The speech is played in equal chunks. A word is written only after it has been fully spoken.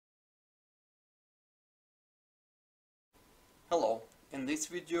Hello, in this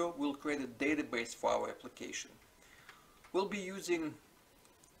video we'll create a database for our application. We'll be using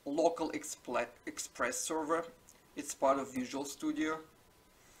Local Express Server. It's part of Visual Studio,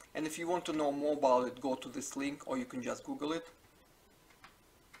 and if you want to know more about it, go to this link or you can just Google it.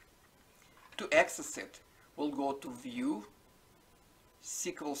 To access it, we'll go to View,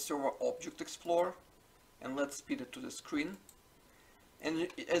 SQL Server Object Explorer, and let's speed it to the screen. And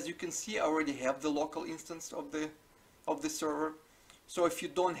as you can see, I already have the local instance of the server. So if you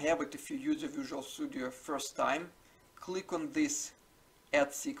don't have it, if you use a Visual Studio first time, click on this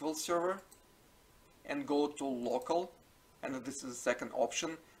Add SQL Server and go to Local, and this is the second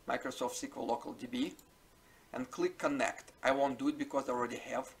option, Microsoft SQL LocalDB, and click Connect. I won't do it because I already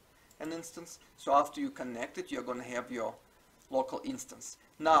have an instance. So after you connect it, you're going to have your local instance.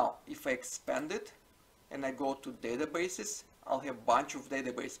 Now if I expand it and I go to databases, I'll have a bunch of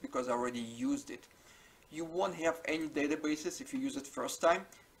databases because I already used it. You won't have any databases if you use it first time.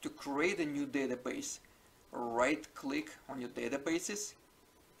 To create a new database, right click on your databases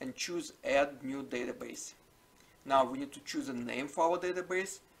and choose Add New Database. Now we need to choose a name for our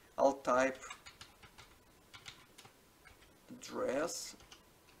database. I'll type address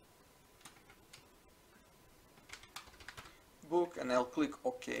book and I'll click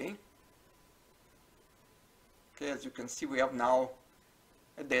OK. Okay, as you can see, we have now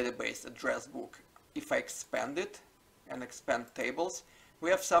a database address book. If I expand it and expand tables, we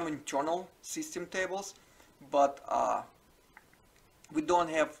have some internal system tables, but we don't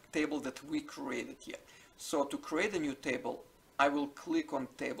have table that we created yet. So to create a new table, I will click on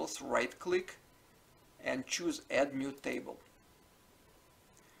tables, right click, and choose Add New Table.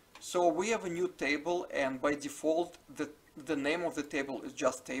 So we have a new table, and by default the name of the table is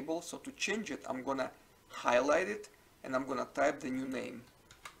just table. So to change it, I'm gonna highlight it and I'm gonna type the new name,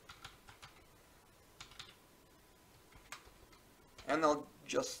 and I'll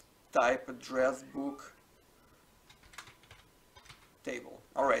just type address book table.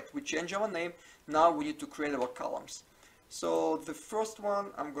 Alright, we change our name. Now we need to create our columns. So the first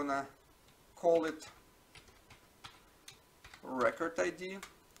one, I'm gonna call it record ID,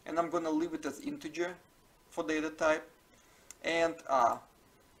 and I'm gonna leave it as integer for data type. And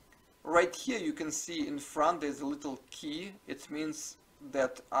right here you can see in front there's a little key. It means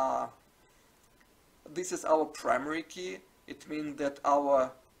that this is our primary key. It means that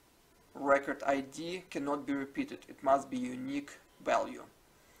our record ID cannot be repeated. It must be unique value.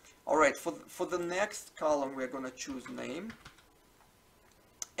 Alright, for the next column we're going to choose name,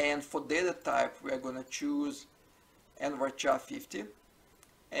 and for data type we're going to choose nvarchar 50,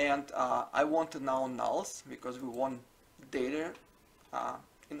 and I want now nulls because we want data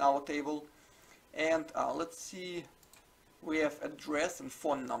in our table. And let's see, we have address and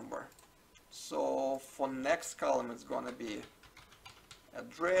phone number. So for next column it's going to be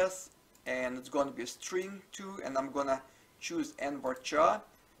address, and it's going to be a string too, and I'm going to choose nvarchar,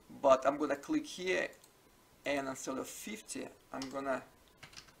 but I'm going to click here, and instead of 50 I'm going to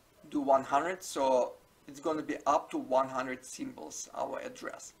do 100, so it's going to be up to 100 symbols, our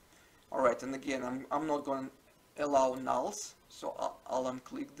address. Alright, and again I'm not going to allow nulls, so I'll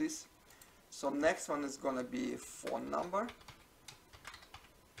unclick this. So next one is going to be phone number,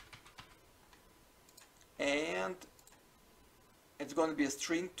 and it's going to be a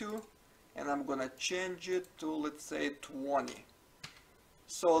string too, and I'm going to change it to, let's say, 20.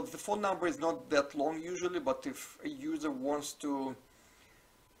 So the phone number is not that long usually, but if a user wants to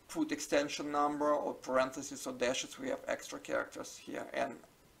put extension number or parentheses or dashes, we have extra characters here, and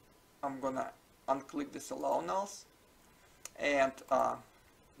I'm going to unclick this allow nulls. And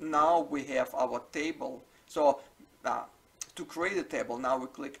now we have our table. So to create a table, now we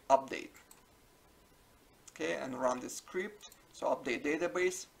click update. Okay, and run the script. So update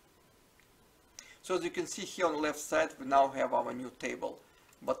database. So as you can see here on the left side, we now have our new table,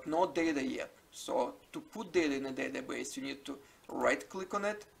 but no data yet. So to put data in a database, you need to right click on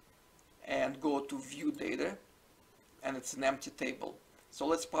it and go to view data, and it's an empty table. So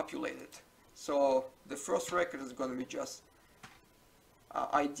let's populate it. So the first record is going to be just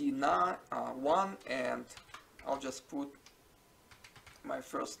ID 1, and I'll just put my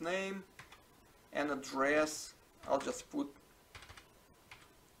first name, and address I'll just put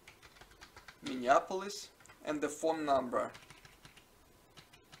Minneapolis, and the phone number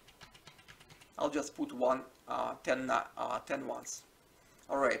I'll just put 10 ones.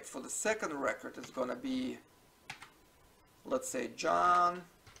 Alright, for the second record it's gonna be, let's say, John,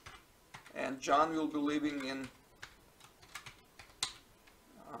 and John will be living in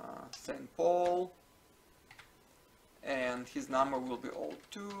St. Paul, and his number will be all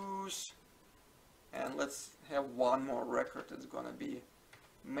twos, and let's have one more record. It's gonna be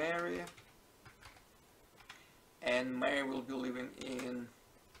Mary, and Mary will be living in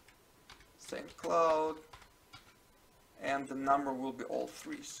St. Cloud, and the number will be all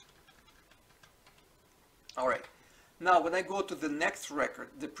threes. Alright, now when I go to the next record,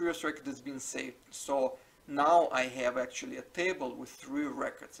 the previous record has been saved, so now I have actually a table with 3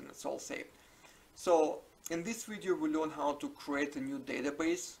 records and it's all saved. So in this video we learn how to create a new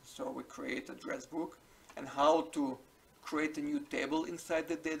database, so we create address book, and how to create a new table inside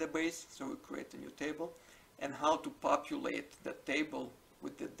the database, so we create a new table, and how to populate the table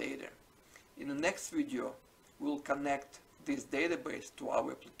with the data. In the next video we'll connect this database to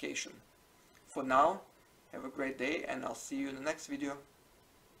our application. For now, have a great day, and I'll see you in the next video.